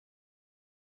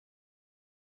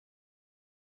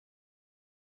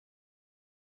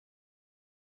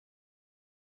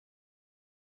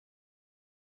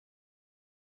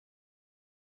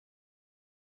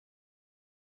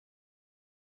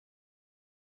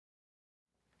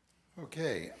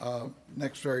Okay,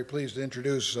 next very pleased to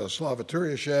introduce Slava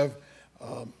Turyshev.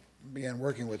 Began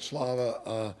working with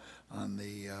Slava on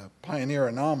the Pioneer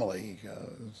anomaly.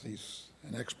 He's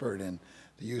an expert in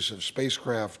the use of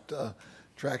spacecraft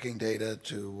tracking data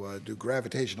to do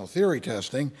gravitational theory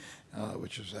testing,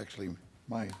 which is actually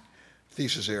my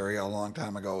thesis area a long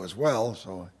time ago as well.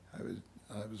 So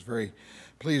I was very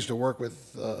pleased to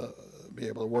be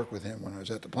able to work with him when I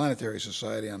was at the Planetary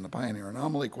Society on the Pioneer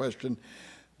anomaly question.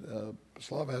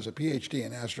 Slava has a PhD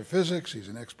in astrophysics. He's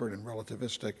an expert in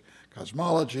relativistic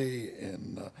cosmology,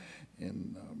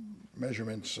 in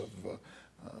measurements of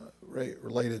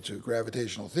related to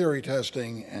gravitational theory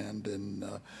testing, and in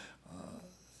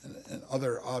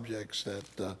other objects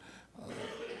that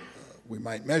we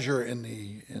might measure in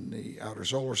the outer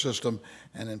solar system.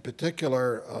 And in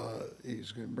particular,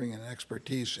 he's going to bring in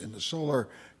expertise in the solar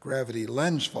gravity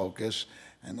lens focus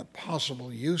and the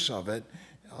possible use of it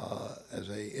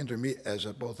as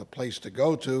both a place to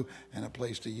go to and a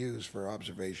place to use for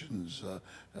observations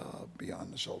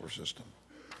beyond the solar system.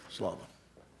 Slava.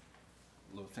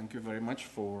 Hello, thank you very much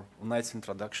for a nice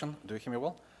introduction. Do you hear me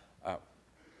well?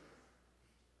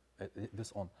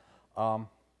 This on.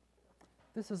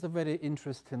 This is a very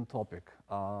interesting topic,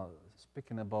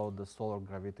 speaking about the solar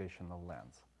gravitational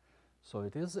lens. So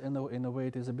it is, in a way,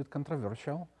 it is a bit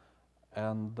controversial.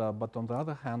 But on the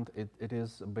other hand, it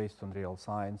is based on real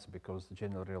science, because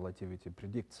general relativity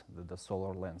predicts that the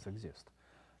solar lens exists.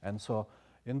 And so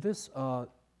in this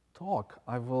talk,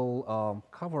 I will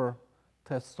cover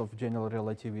tests of general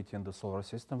relativity in the solar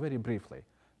system very briefly,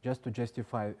 just to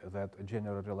justify that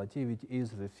general relativity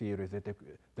is the theory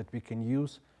that we can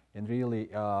use and really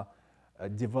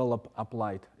develop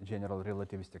applied general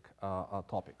relativistic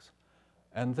topics.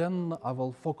 And then I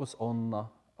will focus on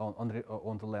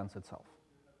the lens itself.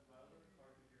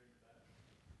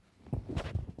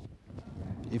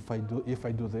 If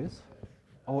I do this,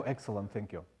 oh, excellent,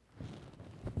 thank you.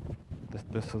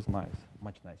 This is nice,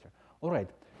 much nicer. All right,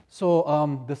 so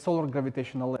the solar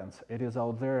gravitational lens, it is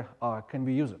out there. Can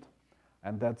we use it?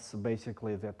 And that's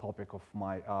basically the topic of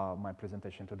my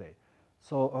presentation today.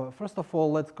 So first of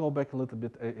all, let's go back a little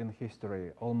bit in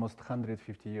history. Almost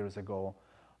 150 years ago,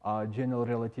 general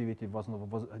relativity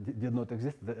did not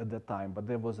exist at that time, but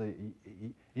there was an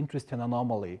interesting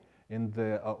anomaly in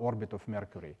the orbit of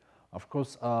Mercury. Of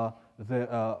course, there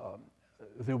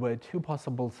were two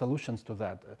possible solutions to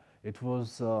that. It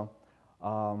was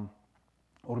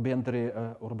Urbain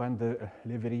de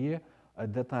Leverrier,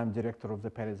 at that time director of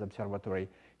the Paris Observatory.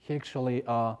 He actually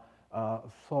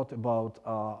thought about,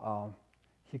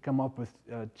 he came up with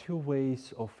two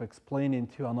ways of explaining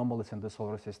two anomalies in the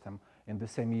solar system in the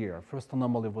same year. First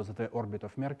anomaly was the orbit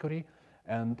of Mercury,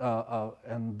 and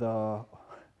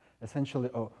essentially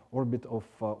orbit of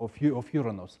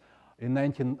Uranus. In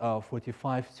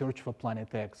 1945, search for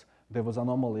planet X, there was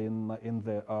anomaly in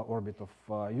the orbit of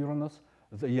Uranus.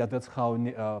 That's how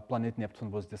planet Neptune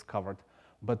was discovered.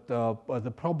 But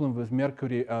the problem with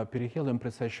Mercury perihelion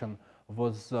precession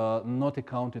was not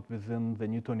accounted within the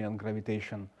Newtonian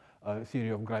gravitation theory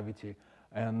of gravity.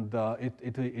 And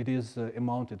it is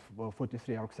amounted for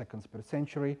 43 arcseconds per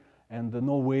century, and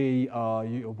no way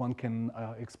one can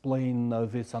explain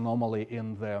this anomaly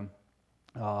in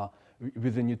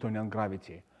with the Newtonian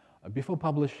gravity. Before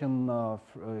publishing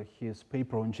his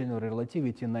paper on general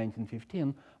relativity in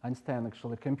 1915, Einstein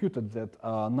actually computed that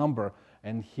number,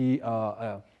 and he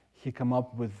came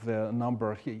up with the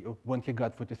number. When he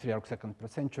got 43 arcseconds per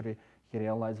century, he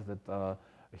realized that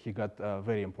he got a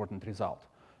very important result.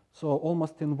 So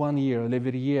almost in 1 year,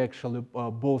 Leverrier actually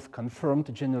both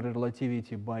confirmed general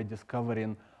relativity by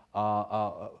discovering,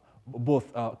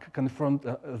 confirmed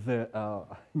the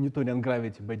Newtonian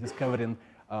gravity by discovering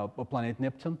planet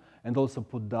Neptune, and also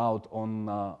put doubt on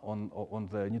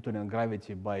the Newtonian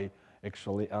gravity by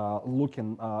actually by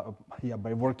working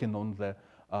on the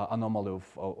anomaly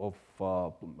of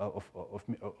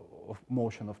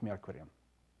motion of Mercury.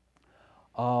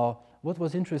 What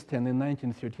was interesting, in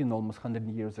 1913, almost 100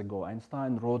 years ago,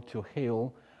 Einstein wrote to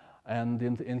Hale, and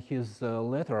in his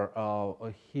letter,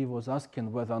 he was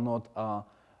asking whether or not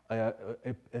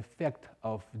effect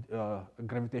of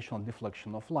gravitational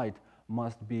deflection of light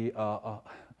must be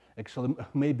actually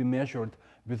may be measured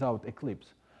without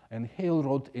eclipse. And Hale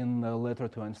wrote in a letter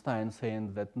to Einstein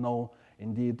saying that no,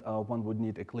 indeed, one would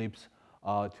need eclipse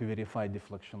to verify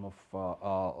deflection of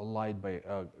light by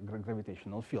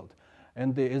gravitational field.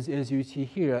 And as you see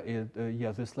here,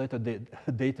 this letter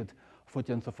dated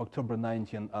 14th of October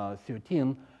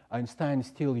 1913, Einstein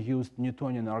still used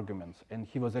Newtonian arguments, and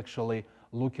he was actually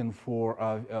looking for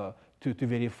to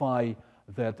verify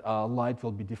that light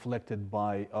will be deflected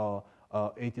by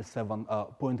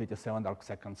 0.87 arc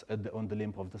seconds on the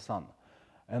limb of the sun.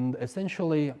 And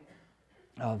essentially,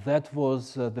 that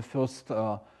was the first,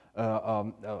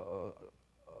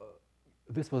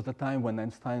 this was the time when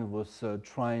Einstein was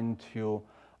trying to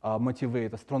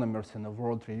motivate astronomers in the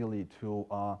world really to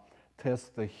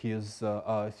test his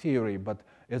theory. But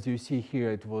as you see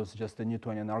here, it was just a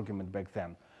Newtonian argument back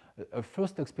then. A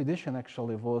first expedition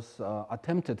actually was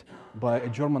attempted by a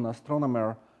German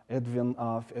astronomer, Edwin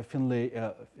Finlay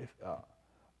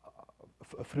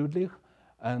Friedrich,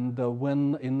 and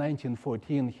when in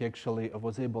 1914 he actually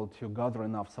was able to gather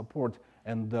enough support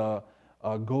and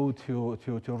go to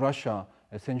Russia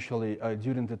essentially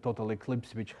during the total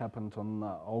eclipse which happened on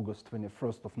August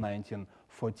 21st of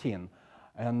 1914.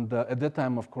 And at that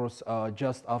time, of course,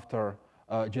 just after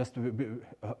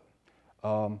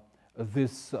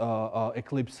this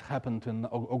eclipse happened on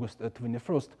August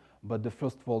 21st, but the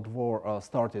First World War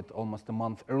started almost a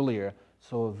month earlier,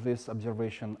 so this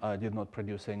observation did not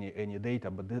produce any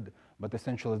data, but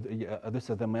essentially this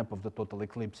is the map of the total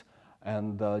eclipse,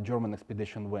 and the German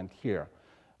expedition went here.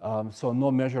 So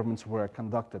no measurements were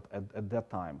conducted at that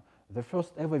time. The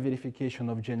first ever verification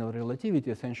of general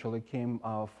relativity essentially came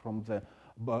from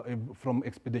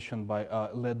expedition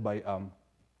led by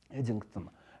Eddington.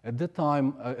 At the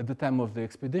time of the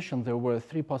expedition, there were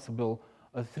three possible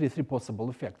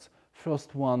effects.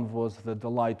 First one was that the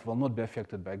light will not be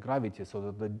affected by gravity, so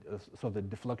that the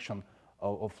deflection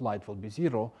of light will be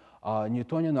zero.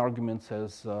 Newtonian arguments,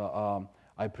 as I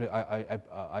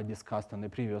discussed on the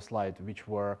previous slide, which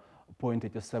were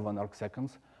 0.87 arc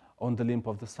seconds on the limb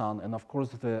of the sun, and of course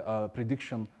the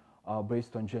prediction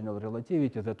based on general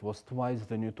relativity that was twice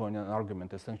the Newtonian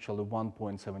argument, essentially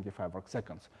 1.75 arc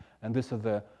seconds. And this is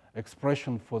the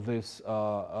expression for this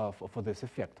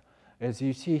effect. As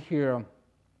you see here,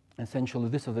 essentially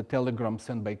this is the telegram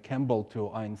sent by Campbell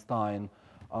to Einstein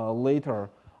later,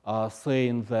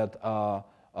 saying that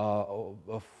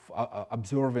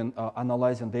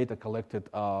analyzing data collected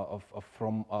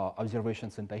from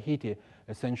observations in Tahiti,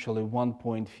 essentially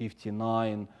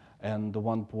 1.59 and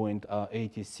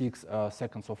 1.86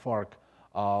 seconds of arc.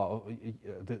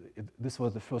 This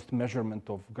was the first measurement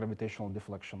of gravitational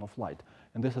deflection of light.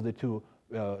 And these are the two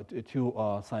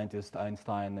scientists,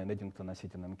 Einstein and Eddington, are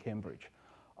sitting in Cambridge.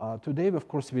 Today, of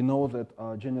course, we know that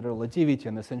general relativity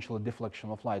and essentially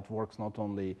deflection of light works not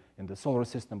only in the solar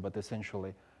system, but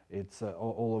essentially it's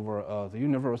all over the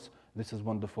universe. This is a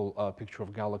wonderful picture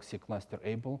of galaxy cluster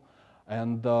Abell.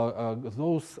 And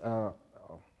those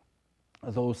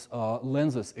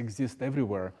lenses exist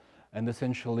everywhere, and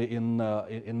essentially in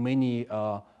many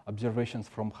observations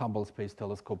from Hubble Space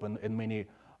Telescope and many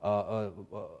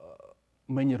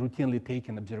routinely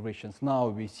taken observations now,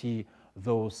 we see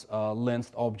those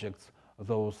lensed objects,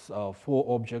 those four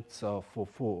objects,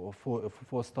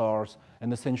 four stars,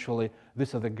 and essentially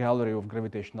this is the gallery of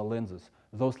gravitational lenses.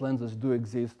 Those lenses do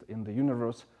exist in the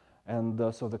universe, and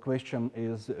so the question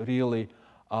is really,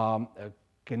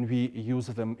 can we use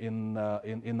them in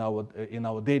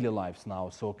our daily lives now?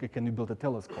 So can we build a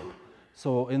telescope?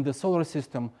 So in the solar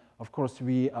system, of course,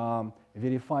 we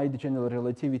verified general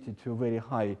relativity to very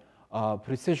high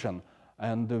precision,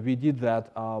 and we did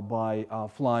that by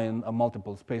flying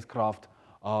multiple spacecraft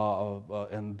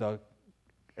and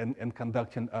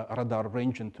conducting radar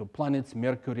ranging to planets,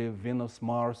 Mercury, Venus,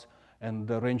 Mars, and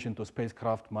ranging to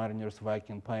spacecraft, Mariners,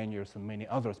 Viking, Pioneers, and many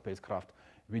other spacecraft.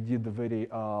 We did the very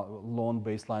long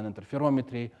baseline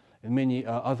interferometry, and many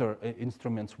other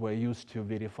instruments were used to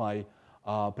verify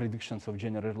predictions of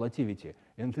general relativity.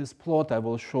 In this plot, I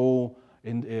will show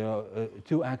in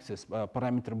two axes,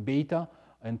 parameter beta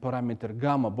and parameter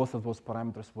gamma. Both of those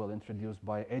parameters were introduced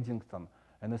by Eddington.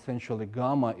 And essentially,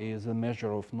 gamma is a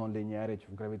measure of nonlinearity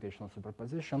of gravitational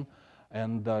superposition,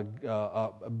 and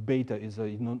beta is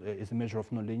a measure of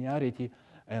nonlinearity,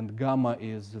 and gamma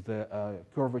is the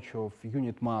curvature of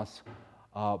unit mass,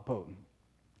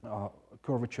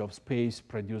 curvature of space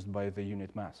produced by the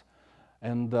unit mass.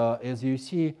 And as you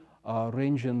see,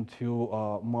 ranging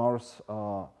to Mars,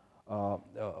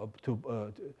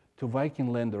 to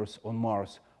Viking landers on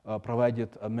Mars, provided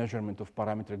a measurement of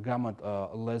parameter gamma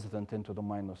less than 10 to the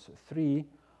minus 3.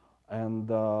 And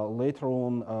later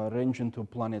on, ranging to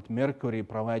planet Mercury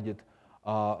provided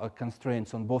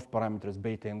constraints on both parameters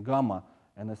beta and gamma.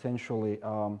 And essentially,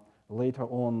 later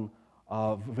on,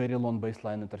 very long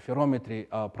baseline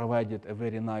interferometry provided a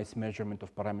very nice measurement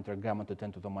of parameter gamma to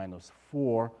 10 to the minus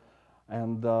 4.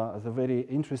 And the very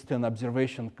interesting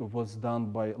observation was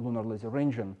done by lunar laser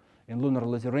ranging. In lunar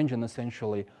laser ranging,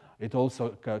 essentially, it also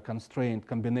constrained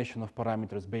combination of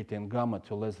parameters beta and gamma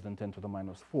to less than 10 to the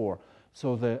minus 4.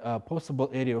 So the possible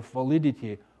area of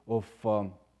validity of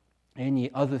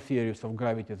any other theories of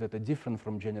gravity that are different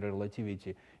from general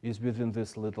relativity is within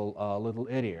this little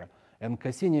area. And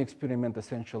Cassini experiment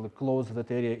essentially closed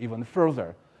that area even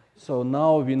further. So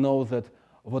now we know that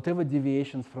whatever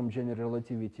deviations from general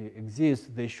relativity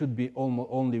exist, they should be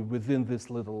only within this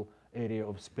little area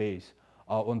of space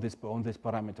on this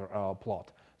parameter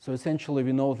plot. So essentially,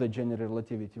 we know that general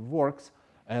relativity works,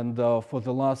 and for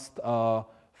the last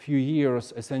few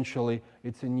years, essentially,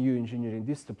 it's a new engineering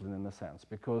discipline in a sense,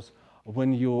 because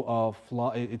when you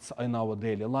fly, it's in our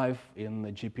daily life, in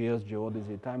GPS,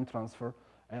 geodesy, time transfer,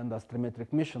 and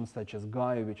astrometric missions such as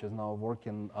Gaia, which is now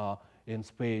working in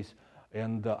space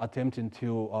and attempting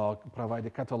to provide a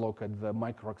catalog at the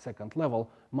microsecond level,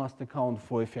 must account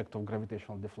for effect of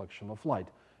gravitational deflection of light,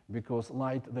 because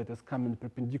light that is coming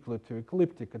perpendicular to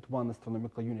ecliptic at 1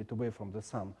 astronomical unit away from the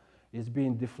sun is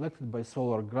being deflected by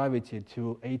solar gravity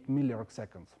to 8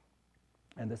 milliarcseconds.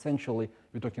 And essentially,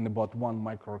 we're talking about 1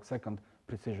 microsecond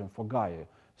precision for Gaia.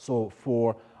 So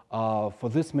for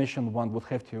this mission, one would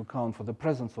have to account for the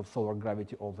presence of solar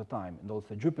gravity all the time, and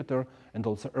also Jupiter, and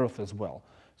also Earth as well.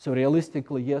 So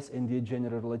realistically, yes, indeed,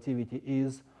 general relativity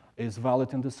is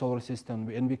valid in the solar system,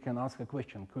 and we can ask a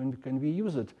question: can we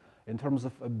use it in terms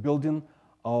of building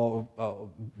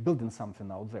something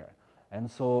out there? And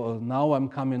so now I'm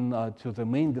coming to the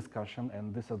main discussion,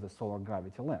 and this is the solar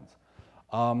gravity lens.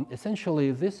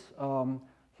 Essentially, this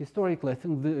historically, I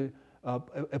think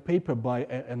a paper by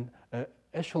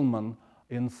Eshelman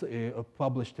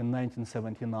published in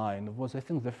 1979 was, I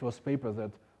think, the first paper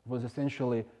that was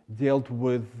essentially dealt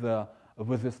with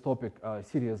this topic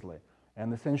seriously.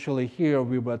 And essentially here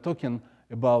we were talking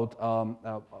about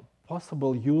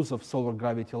possible use of solar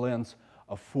gravity lens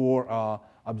for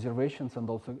observations and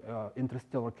also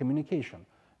interstellar communication,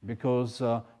 because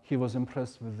he was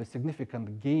impressed with the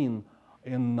significant gain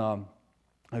in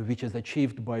which is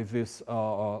achieved by this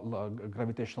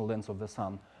gravitational lens of the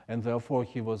sun, and therefore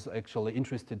he was actually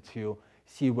interested to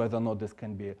see whether or not this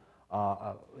can be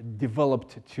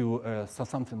developed to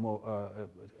something more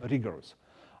rigorous.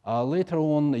 Later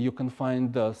on, you can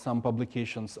find some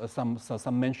publications, some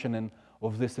mentioning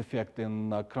of this effect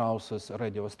in Krauss's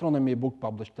radio astronomy book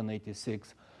published in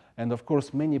 '86, and of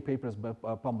course many papers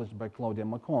published by Claudio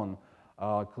Macon.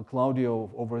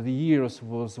 Claudio, over the years,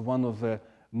 was one of the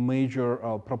major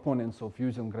proponents of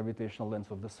using gravitational lens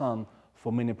of the sun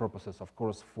for many purposes, of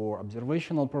course, for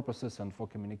observational purposes and for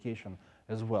communication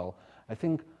as well. I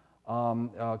think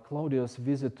Claudio's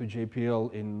visit to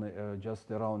JPL in just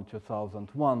around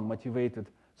 2001 motivated,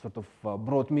 sort of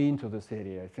brought me into this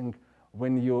area. I think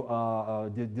when you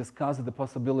discuss the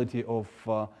possibility of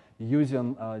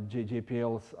using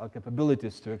JPL's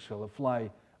capabilities to actually fly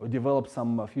or develop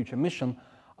some future mission,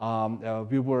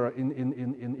 we were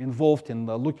involved in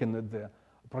looking at the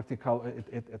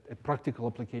practical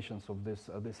applications of this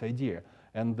idea,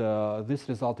 and this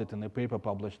resulted in a paper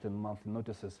published in Monthly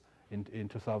Notices in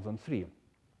 2003.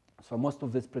 So most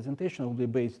of this presentation will be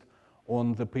based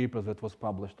on the paper that was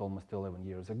published almost 11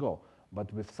 years ago, but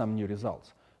with some new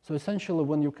results. So essentially,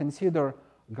 when you consider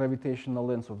gravitational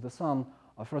lens of the sun,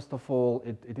 first of all,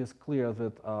 it is clear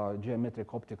that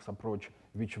geometric optics approach,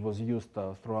 which was used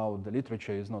throughout the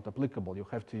literature, is not applicable. You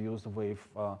have to use wave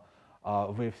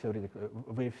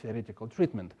theoretical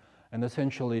treatment. And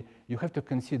essentially, you have to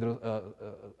consider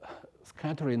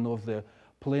scattering of the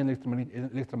plane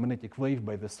electromagnetic wave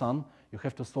by the sun. You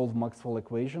have to solve Maxwell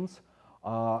equations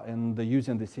and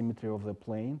using the symmetry of the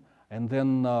plane. And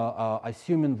then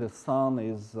assuming the sun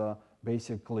is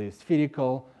basically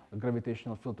spherical, the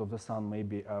gravitational field of the sun may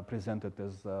be presented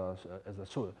as by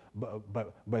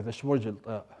the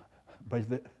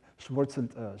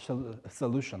Schwarzschild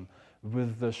solution,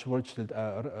 with the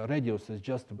Schwarzschild radius is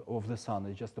of the sun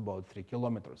is just about 3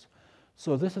 kilometers.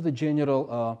 So this is the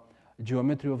general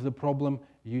geometry of the problem.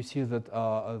 You see that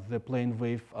the plane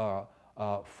wave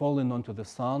falling onto the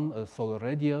sun, solar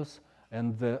radius,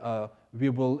 and we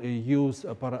will use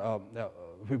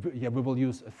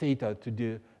theta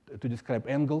to describe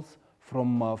angles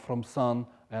from sun,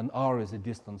 and r is a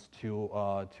distance to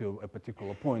a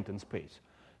particular point in space.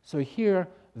 So here,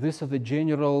 this is the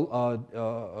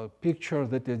general picture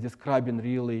that is describing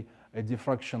really a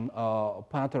diffraction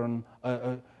pattern,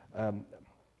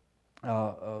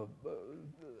 the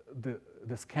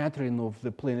scattering of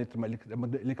the plane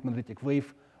electromagnetic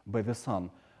wave by the sun.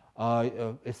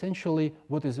 Essentially,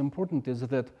 what is important is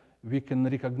that we can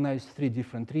recognize 3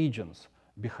 different regions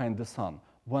behind the sun.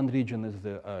 One region is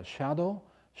the shadow.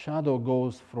 Shadow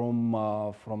goes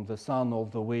from the sun all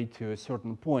the way to a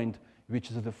certain point, which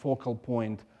is the focal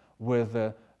point where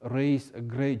the rays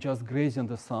just grazing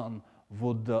the sun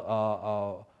would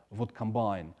would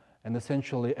combine. And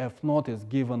essentially, F naught is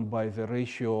given by the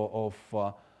ratio of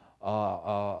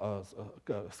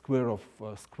square of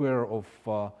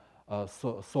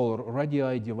solar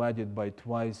radii divided by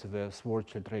twice the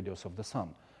Schwarzschild radius of the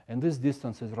sun. And this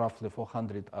distance is roughly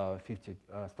 450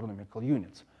 astronomical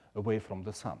units away from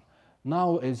the sun.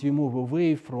 Now, as you move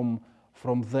away from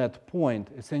that point,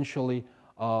 essentially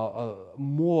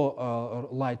more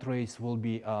light rays will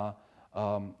be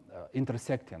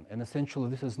intersecting. And essentially,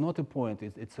 this is not a point,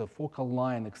 it's a focal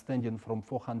line extending from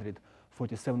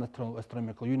 447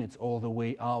 astronomical units all the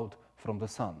way out from the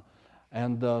sun.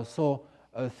 And so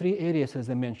three areas, as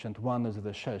I mentioned. One is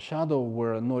the shadow,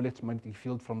 where no electromagnetic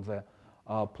field from the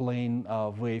plane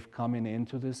wave coming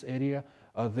into this area.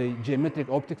 The geometric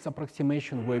optics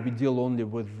approximation, where we deal only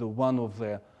with one of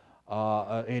the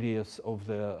areas of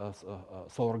the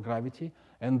solar gravity,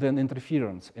 and then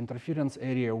interference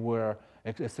area, where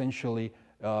essentially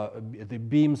the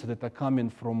beams that are coming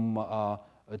from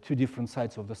two different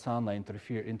sides of the sun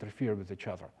interfere with each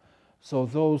other. So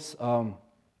those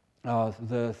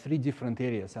the three different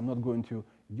areas. I'm not going to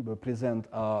present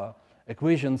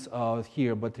equations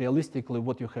here, but realistically,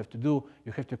 what you have to do,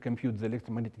 you have to compute the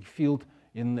electromagnetic field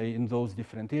in those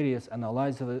different areas,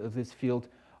 analyze this field,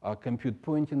 compute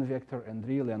Poynting vector, and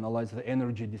really analyze the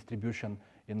energy distribution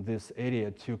in this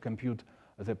area to compute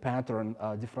the pattern,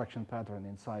 diffraction pattern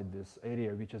inside this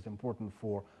area, which is important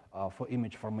for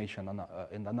image formation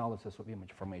and analysis of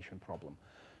image formation problem.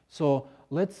 So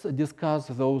let's discuss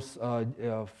those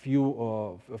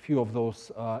few of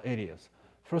those areas.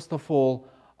 First of all,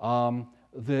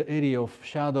 the area of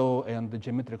shadow and the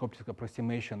geometric optics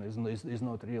approximation is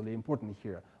not really important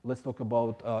here. Let's talk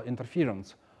about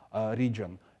interference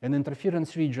region. An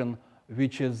interference region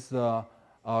which is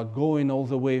going all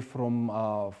the way from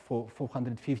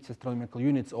 450 astronomical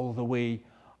units all the way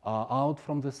out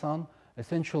from the sun.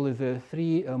 Essentially, the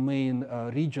three main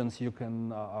regions you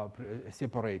can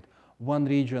separate. One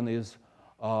region is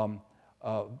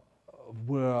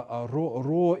where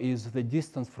rho is the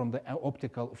distance from the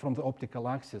optical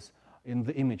axis in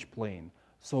the image plane.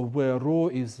 So where rho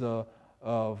is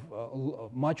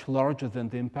much larger than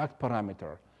the impact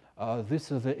parameter, this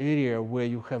is the area where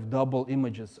you have double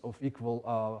images of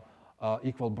equal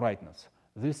brightness.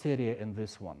 This area and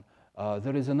this one.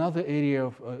 There is another area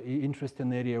of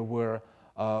interesting area where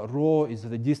rho is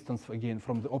the distance again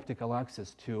from the optical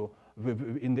axis to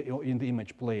in the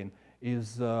image plane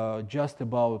is just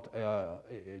about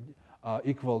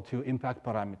equal to impact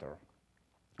parameter.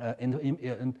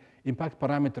 And impact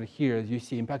parameter here, as you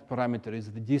see, impact parameter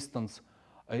is the distance,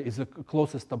 is the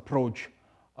closest approach,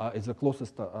 is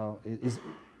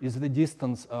the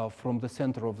distance from the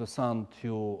center of the sun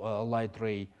to light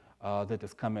ray that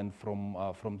is coming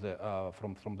from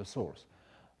the source.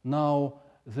 Now,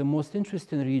 the most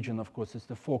interesting region, of course, is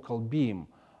the focal beam.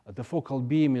 The focal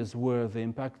beam is where the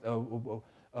impact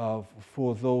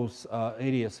for those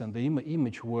areas in the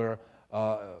image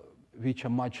which are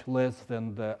much less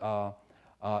than the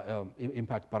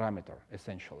impact parameter,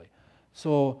 essentially.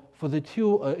 So for the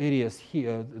two areas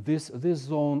here, this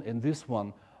zone and this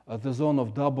one, the zone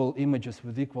of double images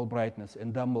with equal brightness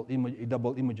and double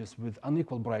images with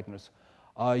unequal brightness,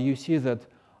 you see that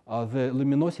the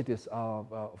luminosities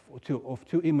of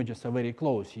two images are very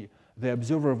close. The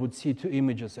observer would see two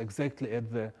images exactly at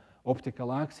the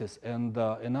optical axis, and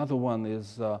another one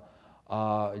is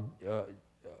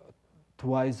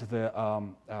twice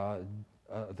the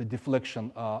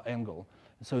deflection angle.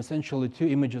 So essentially, two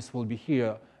images will be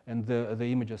here, and the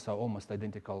images are almost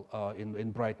identical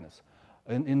in brightness.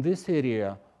 In this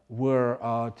area, where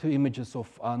two images of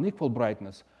unequal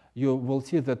brightness, you will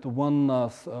see that one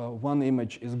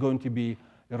image is going to be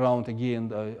around again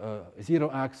the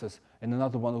zero axis, and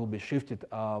another one will be shifted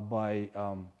by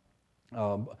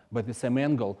the same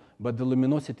angle, but the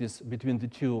luminosities between the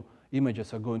two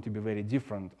images are going to be very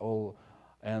different. One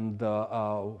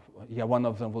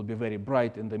of them will be very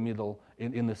bright in the middle,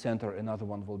 in the center. Another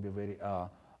one will be very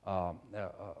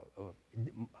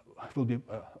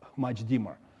much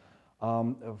dimmer.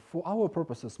 For our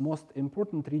purposes, most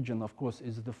important region, of course,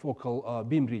 is the focal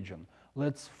beam region.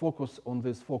 Let's focus on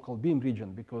this focal beam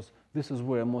region because this is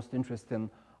where most interesting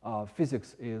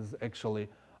physics is actually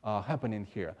happening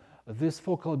here. This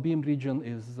focal beam region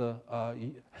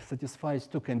satisfies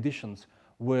two conditions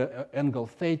where angle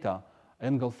theta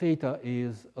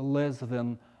is less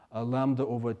than lambda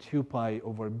over 2 pi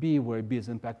over b, where b is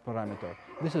impact parameter.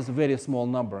 This is a very small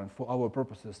number, and for our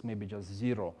purposes, maybe just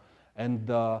 0. And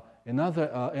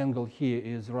another angle here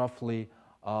is roughly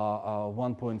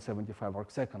 1.75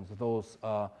 arc seconds.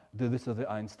 This is the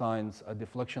Einstein's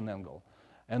deflection angle.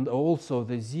 And also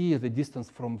the z, the distance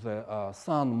from the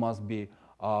sun, must be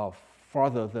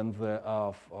farther than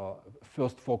the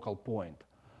first focal point.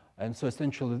 And so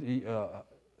essentially,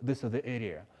 this is the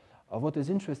area. What is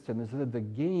interesting is that the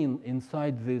gain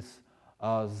inside this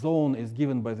zone is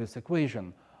given by this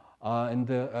equation, and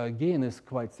the gain is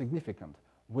quite significant.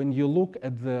 When you look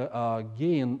at the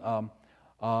gain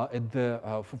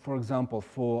for example,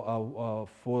 for a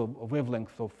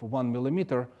wavelength of 1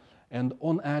 millimeter, and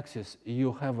on axis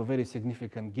you have a very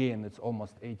significant gain. It's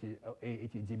almost 80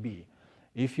 dB.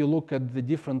 If you look at the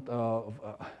different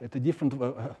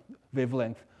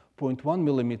wavelength, 0.1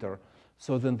 millimeter,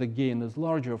 so then the gain is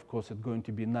larger. Of course, it's going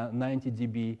to be 90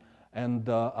 dB, and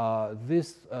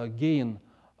this gain,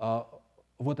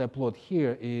 what I plot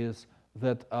here is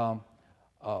that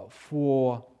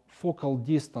for focal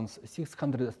distance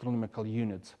 600 astronomical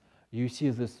units, you see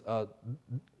this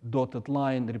dotted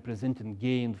line representing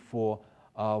gain for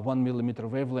 1 millimeter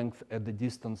wavelength at the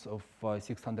distance of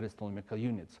 600 astronomical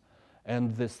units.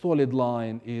 And the solid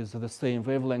line is the same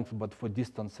wavelength, but for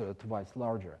distance twice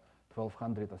larger,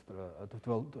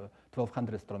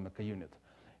 1200 astronomical units.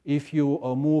 If you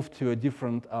move to a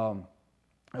different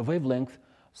wavelength,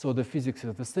 so the physics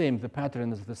is the same, the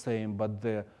pattern is the same, but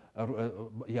the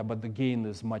gain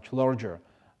is much larger.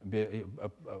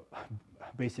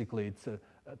 Basically, it's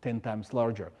 10 times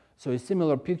larger. So a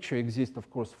similar picture exists, of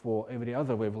course, for every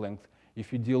other wavelength.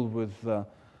 If you deal with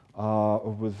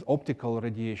optical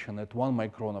radiation at 1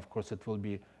 micron, of course, it will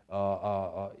be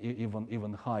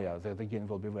even higher. The gain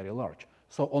will be very large.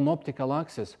 So on optical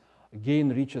axis,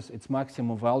 gain reaches its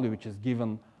maximum value, which is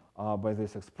given by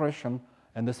this expression,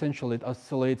 and essentially it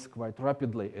oscillates quite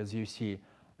rapidly, as you see,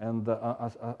 and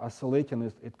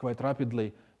oscillating it quite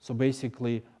rapidly. So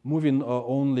basically, moving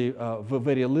only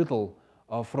very little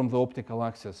from the optical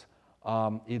axis,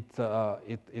 it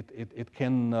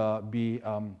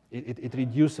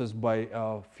reduces by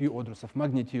a few orders of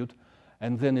magnitude,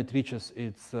 and then it reaches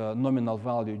its nominal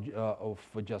value of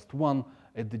just 1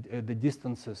 at the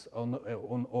distances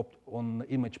on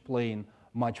image plane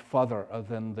much farther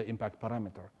than the impact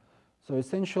parameter. So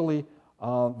essentially,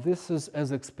 this is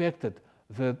as expected,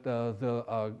 that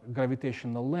the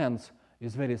gravitational lens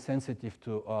is very sensitive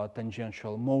to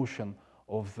tangential motion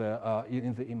of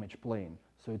in the image plane.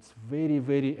 So it's very,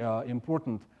 very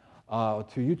important to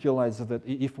utilize that.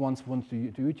 If one wants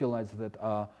to utilize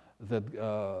that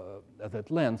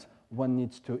lens, one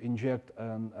needs to inject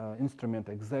an instrument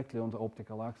exactly on the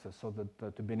optical axis so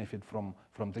that to benefit from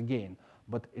the gain.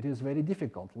 But it is very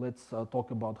difficult. Let's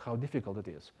talk about how difficult it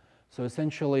is. So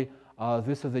essentially,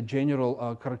 these are the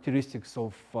general characteristics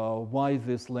of why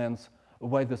this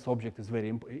object is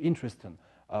very interesting,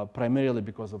 primarily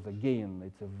because of the gain.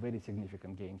 It's a very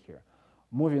significant gain here.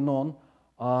 Moving on,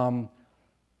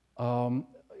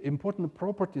 important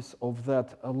properties of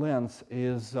that lens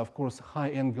is, of course, high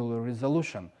angular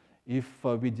resolution. If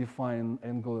we define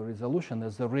angular resolution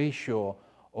as a ratio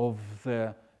of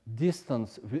the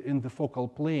distance in the focal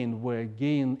plane where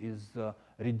gain is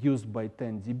reduced by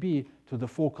 10 dB to the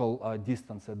focal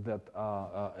distance at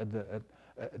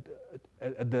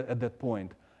that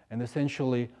point. And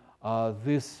essentially,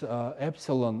 this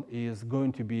epsilon is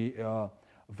going to be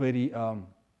very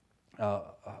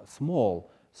small.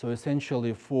 So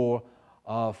essentially, for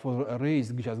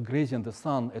rays just grazing the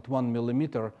sun at 1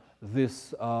 millimeter,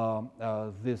 this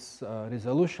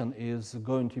resolution is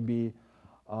going to be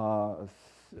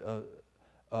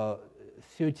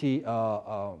 30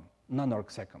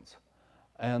 nanorc seconds.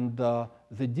 And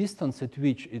the distance at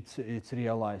which it's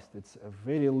realized, it's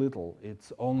very little.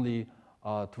 It's only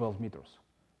 12 meters.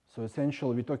 So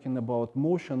essentially, we're talking about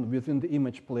motion within the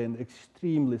image plane,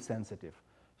 extremely sensitive.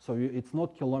 So it's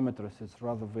not kilometers, it's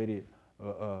rather very,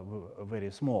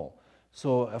 very small.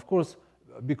 So of course,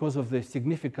 because of the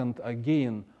significant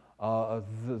gain,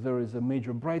 there is a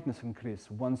major brightness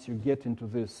increase once you get into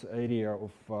this area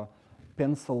of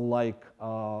pencil-like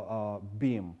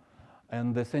beam.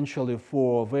 And essentially,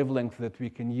 for wavelength that we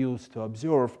can use to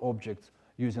observe objects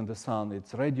using the sun,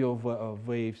 it's radio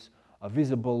waves,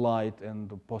 visible light,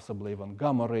 and possibly even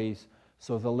gamma rays.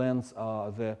 So the lens,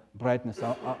 the brightness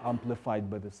are amplified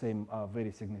by the same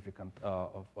very significant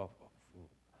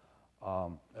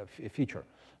feature.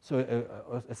 So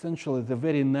essentially, the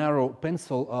very narrow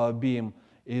pencil beam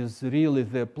is really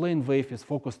the plane wave is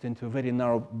focused into a very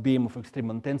narrow beam of extreme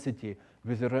intensity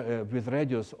with a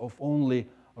radius of only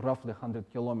roughly 100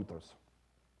 kilometers.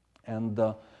 And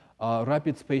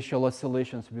rapid spatial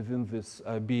oscillations within this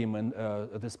beam and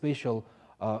the spatial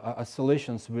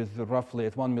oscillations with roughly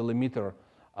at 1 millimeter,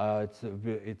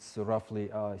 it's roughly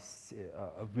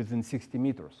within 60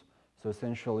 meters. So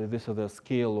essentially, this is the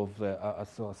scale of the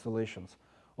oscillations.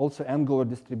 Also, angular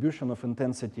distribution of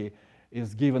intensity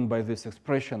is given by this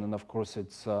expression, and of course,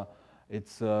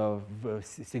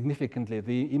 significantly,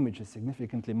 the image is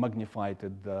significantly magnified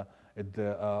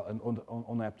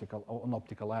on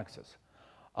optical axis.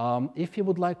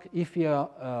 If you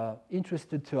are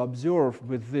interested to observe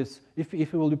with this, if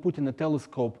you will be put in a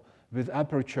telescope with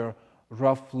aperture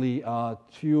roughly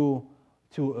 2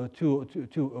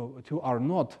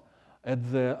 R0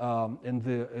 at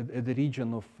the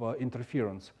region of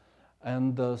interference,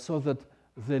 and so that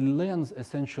the lens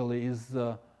essentially is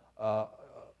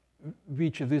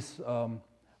which this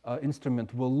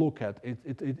instrument will look at.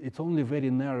 It's only very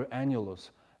narrow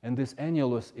annulus, and this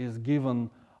annulus is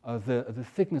given, the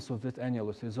thickness of this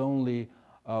annulus is only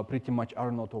pretty much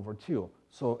R0/2.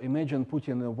 So imagine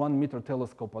putting a 1 meter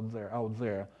telescope out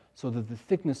there, so that the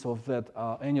thickness of that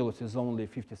annulus is only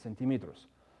 50 centimeters.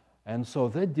 And so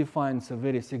that defines a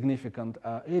very significant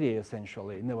area,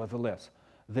 essentially, nevertheless.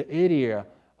 The area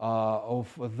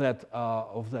of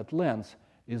that lens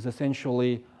is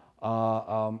essentially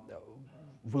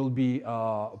will be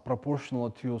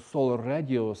proportional to solar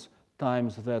radius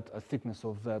times that thickness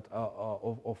of that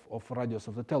of radius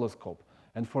of the telescope.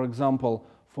 And for example,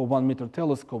 for 1 meter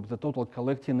telescope, the total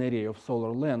collecting area of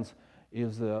solar lens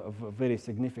is very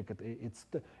significant.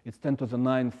 It's 10 to the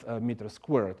 9th meter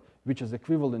squared, which is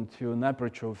equivalent to an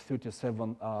aperture of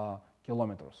 37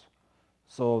 kilometers.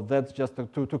 So that's just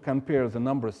to compare the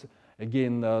numbers.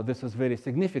 Again, this is very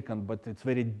significant, but it's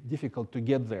very difficult to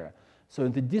get there. So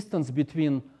the distance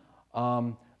between,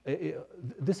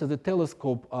 this is a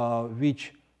telescope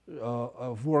which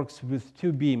works with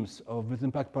two beams with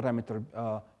impact parameter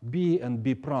B and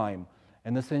B prime.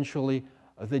 And essentially,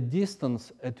 the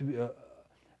distance,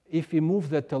 if we move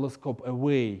that telescope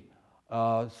away,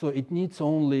 so it needs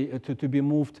only to be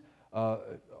moved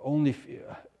only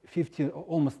 50,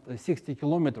 almost 60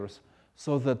 kilometers,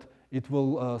 so that it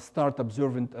will start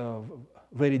observing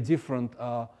very different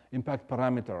impact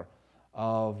parameter,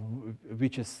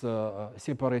 which is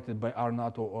separated by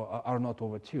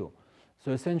R0/2.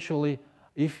 So essentially,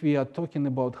 if we are talking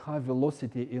about high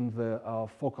velocity in the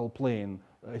focal plane,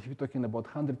 if you're talking about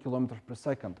 100 kilometers per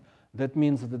second, that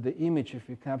means that the image, if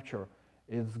we capture,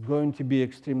 is going to be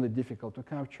extremely difficult to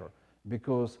capture,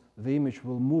 because the image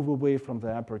will move away from the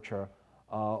aperture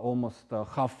almost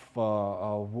half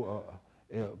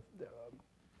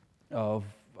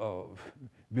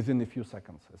within a few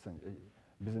seconds.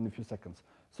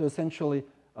 So essentially,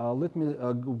 let me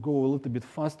go a little bit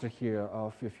faster here,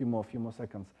 a few more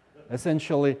seconds.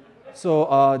 Essentially, so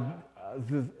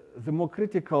the more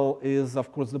critical is,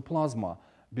 of course, the plasma,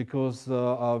 because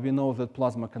we know that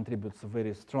plasma contributes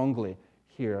very strongly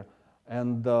here.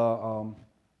 And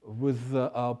with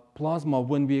plasma,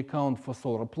 when we account for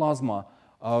solar plasma,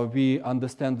 we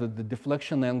understand that the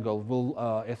deflection angle will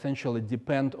essentially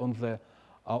depend on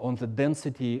the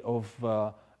density of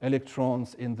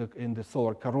electrons in the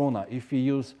solar corona. If we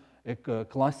use a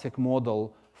classic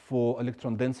model for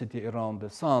electron density around the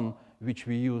sun, which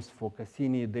we use for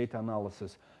Cassini data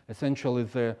analysis, essentially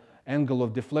the angle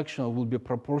of deflection will be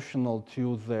proportional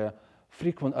to the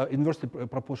inversely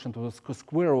proportional to the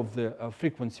square of the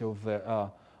frequency of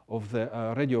the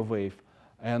radio wave,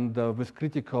 and with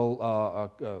critical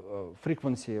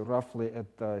frequency roughly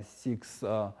at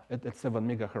 7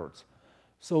 megahertz.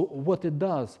 So what it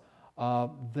does,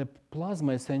 the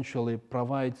plasma essentially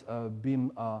provides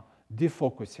beam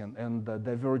defocusing and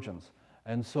divergence,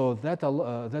 and so that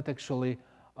actually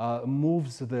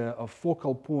moves the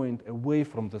focal point away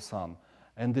from the sun.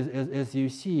 And as you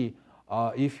see,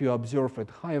 if you observe at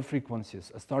higher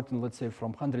frequencies, starting, let's say,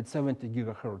 from 170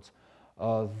 gigahertz,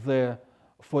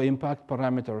 for impact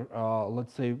parameter,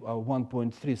 let's say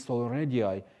 1.3 solar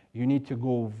radii, you need to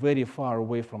go very far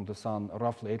away from the sun,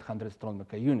 roughly 800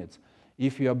 astronomical units.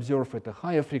 If you observe at the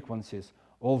higher frequencies,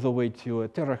 all the way to a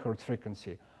terahertz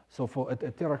frequency, so at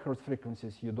terahertz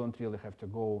frequencies, you don't really have to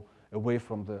go away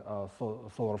from the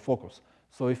solar focus.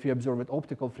 So if you observe at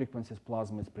optical frequencies,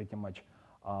 plasma is pretty much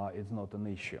is not an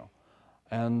issue.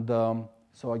 And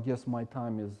so I guess my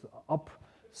time is up.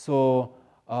 So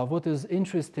what is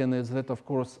interesting is that, of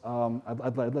course,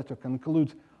 I'd like to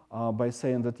conclude by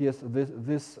saying that, yes,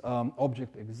 this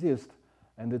object exists,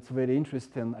 and it's very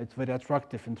interesting, it's very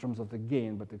attractive in terms of the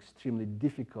gain, but extremely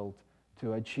difficult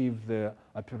to achieve the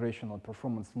operational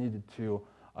performance needed to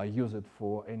use it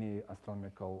for any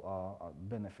astronomical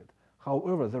benefit.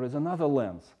 However, there is another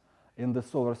lens in the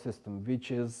solar system,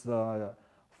 which is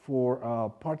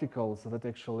for particles that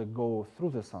actually go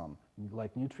through the sun,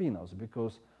 like neutrinos,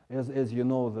 because as you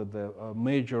know, that the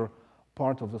major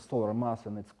part of the solar mass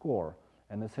in its core,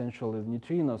 and essentially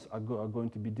neutrinos are going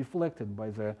to be deflected by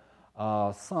the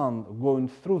sun going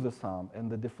through the sun,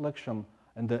 and the deflection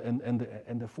and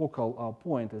the focal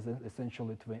point is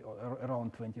essentially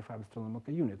around 25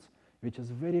 astronomical units, which is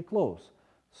very close.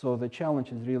 So the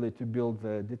challenge is really to build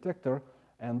the detector,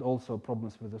 and also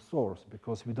problems with the source,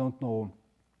 because we don't know,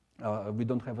 we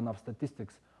don't have enough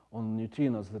statistics on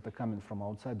neutrinos that are coming from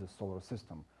outside the solar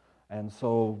system. And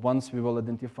so once we will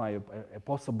identify a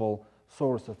possible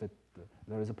source of it,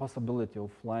 there is a possibility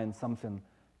of flying something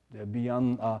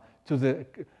beyond to the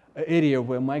area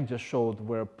where Mike just showed,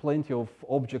 where plenty of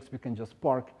objects we can just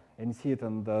park and see it,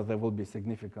 and there will be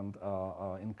significant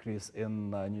increase in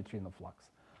neutrino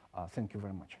flux. Thank you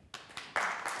very much.